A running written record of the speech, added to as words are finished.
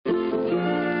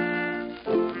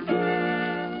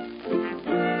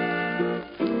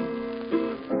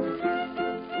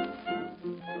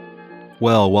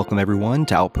Well, welcome everyone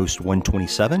to Outpost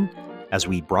 127 as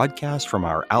we broadcast from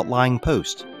our outlying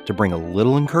post to bring a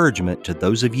little encouragement to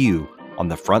those of you on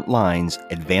the front lines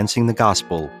advancing the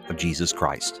gospel of Jesus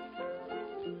Christ.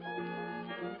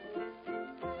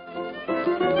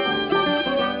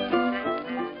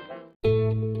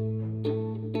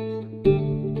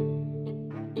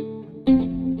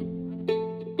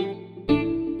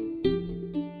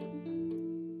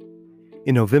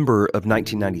 In November of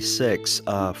 1996,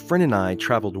 a friend and I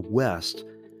traveled west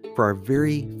for our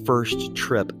very first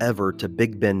trip ever to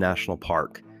Big Bend National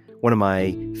Park, one of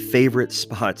my favorite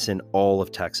spots in all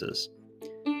of Texas.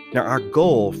 Now, our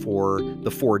goal for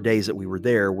the 4 days that we were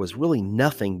there was really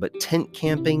nothing but tent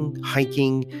camping,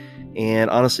 hiking, and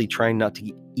honestly trying not to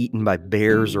get eaten by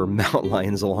bears or mountain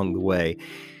lions along the way.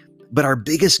 But our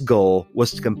biggest goal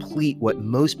was to complete what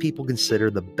most people consider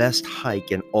the best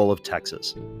hike in all of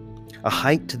Texas, a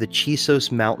hike to the Chisos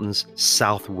Mountains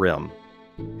South Rim.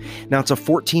 Now, it's a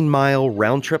 14-mile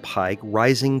round-trip hike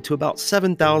rising to about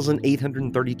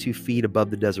 7,832 feet above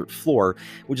the desert floor,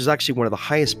 which is actually one of the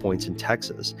highest points in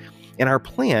Texas. And our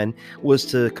plan was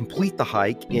to complete the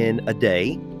hike in a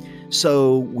day.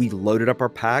 So we loaded up our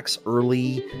packs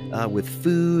early with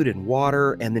food and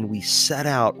water, and then we set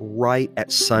out right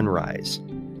at sunrise.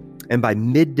 And by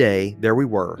midday, there we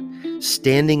were,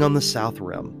 standing on the South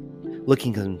Rim,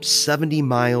 looking some 70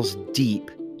 miles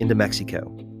deep into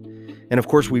Mexico. And of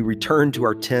course, we returned to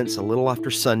our tents a little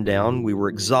after sundown. We were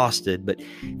exhausted, but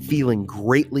feeling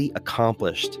greatly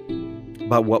accomplished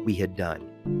by what we had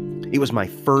done. It was my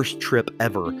first trip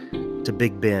ever to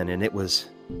Big Bend, and it was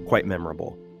quite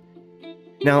memorable.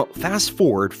 Now, fast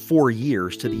forward 4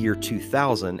 years to the year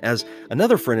 2000, as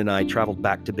another friend and I traveled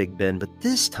back to Big Bend, but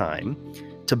this time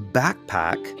to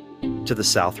backpack to the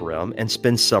South Rim and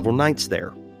spend several nights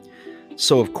there.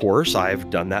 So, of course, I've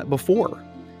done that before.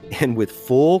 And with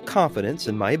full confidence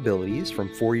in my abilities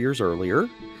from 4 years earlier,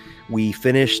 we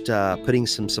finished putting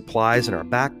some supplies in our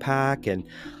backpack, and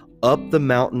up the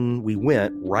mountain we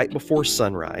went right before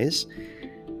sunrise.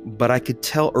 But I could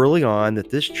tell early on that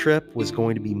this trip was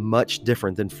going to be much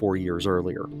different than 4 years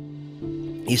earlier.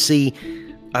 You see,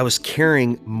 I was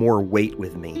carrying more weight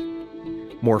with me.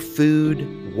 More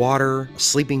food, water, a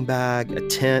sleeping bag, a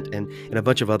tent, and a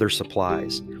bunch of other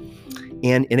supplies.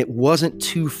 And it wasn't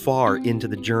too far into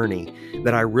the journey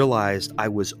that I realized I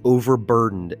was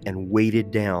overburdened and weighted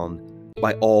down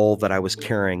by all that I was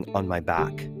carrying on my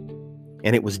back.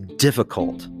 And it was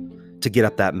difficult to get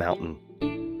up that mountain.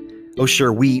 Oh,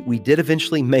 sure, we did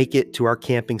eventually make it to our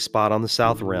camping spot on the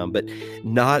South Rim, but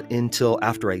not until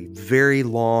after a very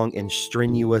long and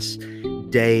strenuous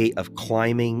day of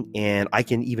climbing. And I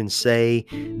can even say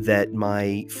that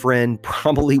my friend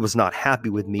probably was not happy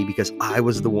with me because I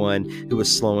was the one who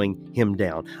was slowing him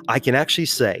down. I can actually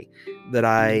say that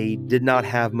I did not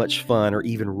have much fun or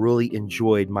even really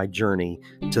enjoyed my journey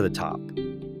to the top.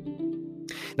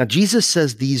 Now, Jesus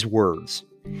says these words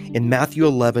in Matthew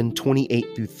 11,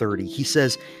 28 through 30. He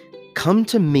says, "Come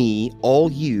to me,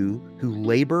 all you who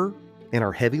labor and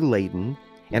are heavy laden,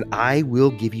 and I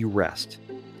will give you rest.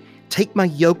 Take my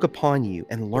yoke upon you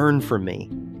and learn from me,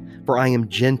 for I am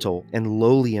gentle and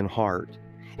lowly in heart,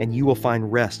 and you will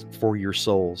find rest for your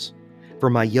souls. For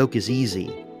my yoke is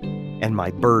easy and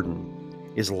my burden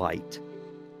is light."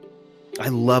 I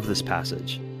love this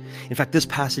passage. In fact, this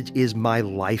passage is my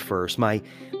life verse, my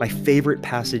favorite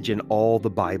passage in all the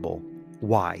Bible.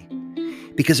 Why?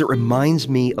 Because it reminds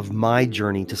me of my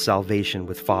journey to salvation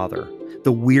with Father,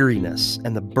 the weariness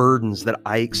and the burdens that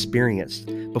I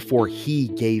experienced before He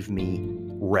gave me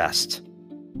rest.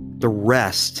 The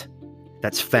rest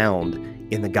that's found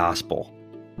in the gospel.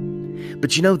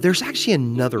 But you know, there's actually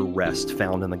another rest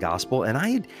found in the gospel, and I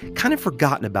had kind of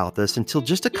forgotten about this until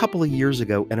just a couple of years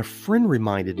ago, and a friend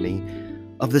reminded me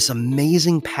of this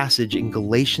amazing passage in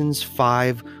Galatians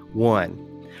 5:1,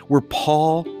 where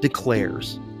Paul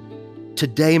declares,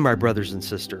 "Today, my brothers and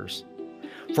sisters,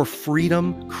 for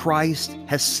freedom Christ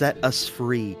has set us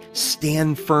free.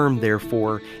 Stand firm,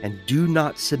 therefore, and do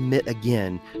not submit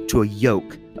again to a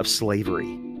yoke of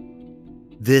slavery."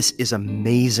 This is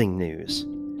amazing news.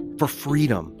 For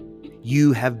freedom,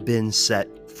 you have been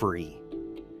set free.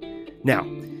 Now,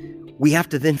 we have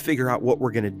to then figure out what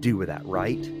we're going to do with that,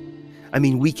 right? I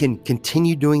mean, we can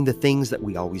continue doing the things that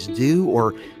we always do,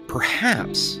 or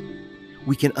perhaps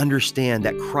we can understand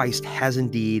that Christ has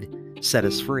indeed set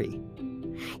us free.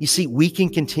 You see, we can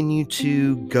continue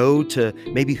to go to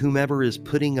maybe whomever is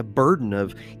putting a burden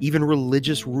of even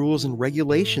religious rules and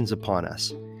regulations upon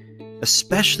us,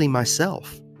 especially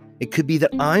myself. It could be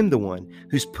that I'm the one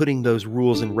who's putting those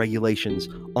rules and regulations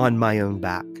on my own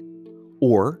back.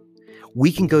 Or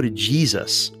we can go to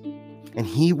Jesus and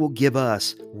He will give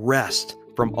us rest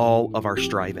from all of our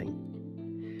striving.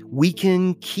 We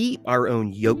can keep our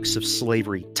own yokes of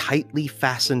slavery tightly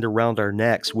fastened around our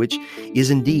necks, which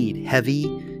is indeed heavy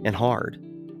and hard.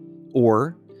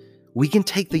 Or we can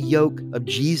take the yoke of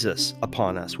Jesus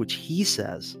upon us, which He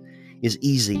says is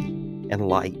easy and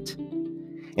light.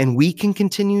 And we can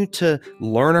continue to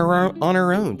learn on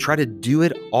our own, try to do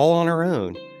it all on our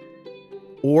own.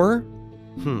 Or,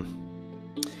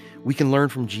 we can learn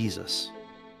from Jesus,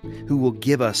 who will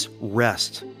give us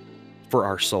rest for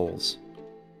our souls.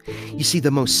 You see,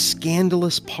 the most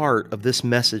scandalous part of this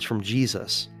message from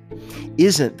Jesus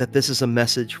isn't that this is a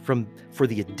message for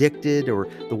the addicted or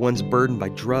the ones burdened by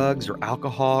drugs or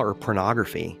alcohol or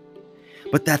pornography,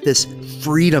 but that this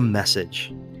freedom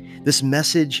message, this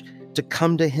message to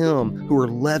come to Him who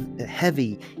are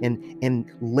heavy and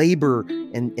labor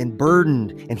and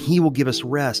burdened, and He will give us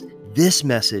rest. This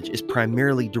message is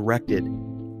primarily directed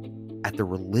at the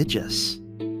religious.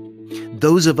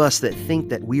 Those of us that think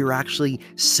that we are actually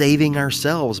saving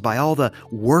ourselves by all the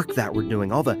work that we're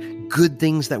doing, all the good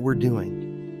things that we're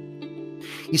doing.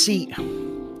 You see,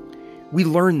 we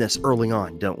learn this early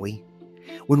on, don't we?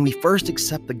 When we first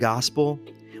accept the gospel,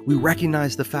 we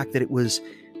recognize the fact that it was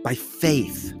by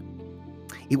faith.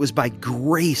 It was by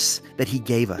grace that He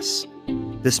gave us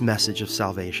this message of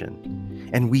salvation.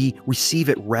 And we receive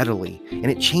it readily, and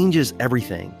it changes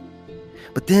everything.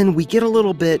 But then we get a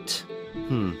little bit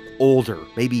older,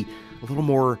 maybe a little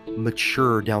more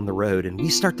mature down the road, and we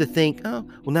start to think, oh,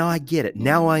 well, now I get it.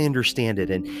 Now I understand it.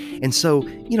 And so,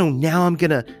 now I'm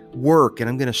going to work and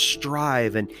I'm going to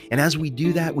strive. And as we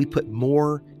do that, we put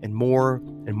more and more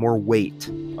and more weight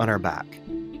on our back.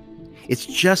 It's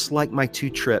just like my 2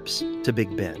 trips to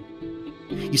Big Bend.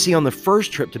 You see, on the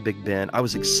first trip to Big Bend, I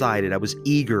was excited, I was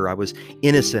eager, I was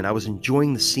innocent, I was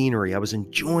enjoying the scenery, I was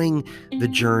enjoying the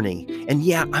journey. And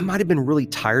yeah, I might have been really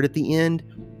tired at the end,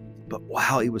 but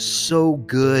wow, it was so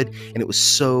good and it was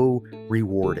so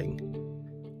rewarding.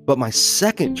 But my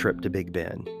second trip to Big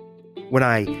Bend, when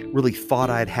I really thought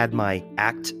I had my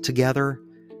act together,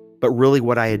 but really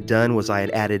what I had done was I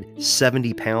had added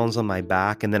 70 pounds on my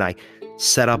back, and then I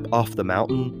set up off the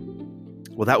mountain.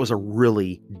 Well, that was a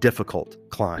really difficult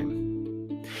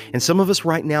climb. And some of us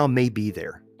right now may be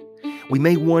there. We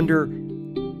may wonder,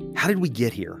 how did we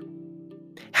get here?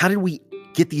 How did we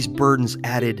get these burdens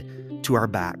added to our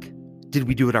back? Did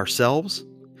we do it ourselves?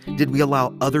 Did we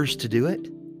allow others to do it?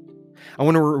 I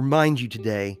want to remind you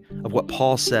today of what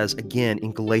Paul says again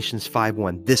in Galatians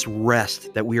 5:1, this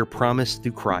rest that we are promised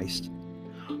through Christ.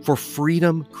 For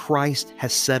freedom, Christ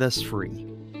has set us free.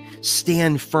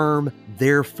 Stand firm,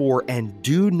 therefore, and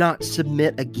do not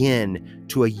submit again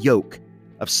to a yoke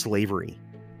of slavery.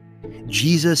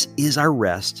 Jesus is our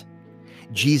rest.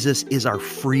 Jesus is our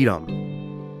freedom.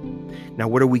 Now,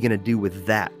 what are we going to do with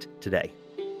that today?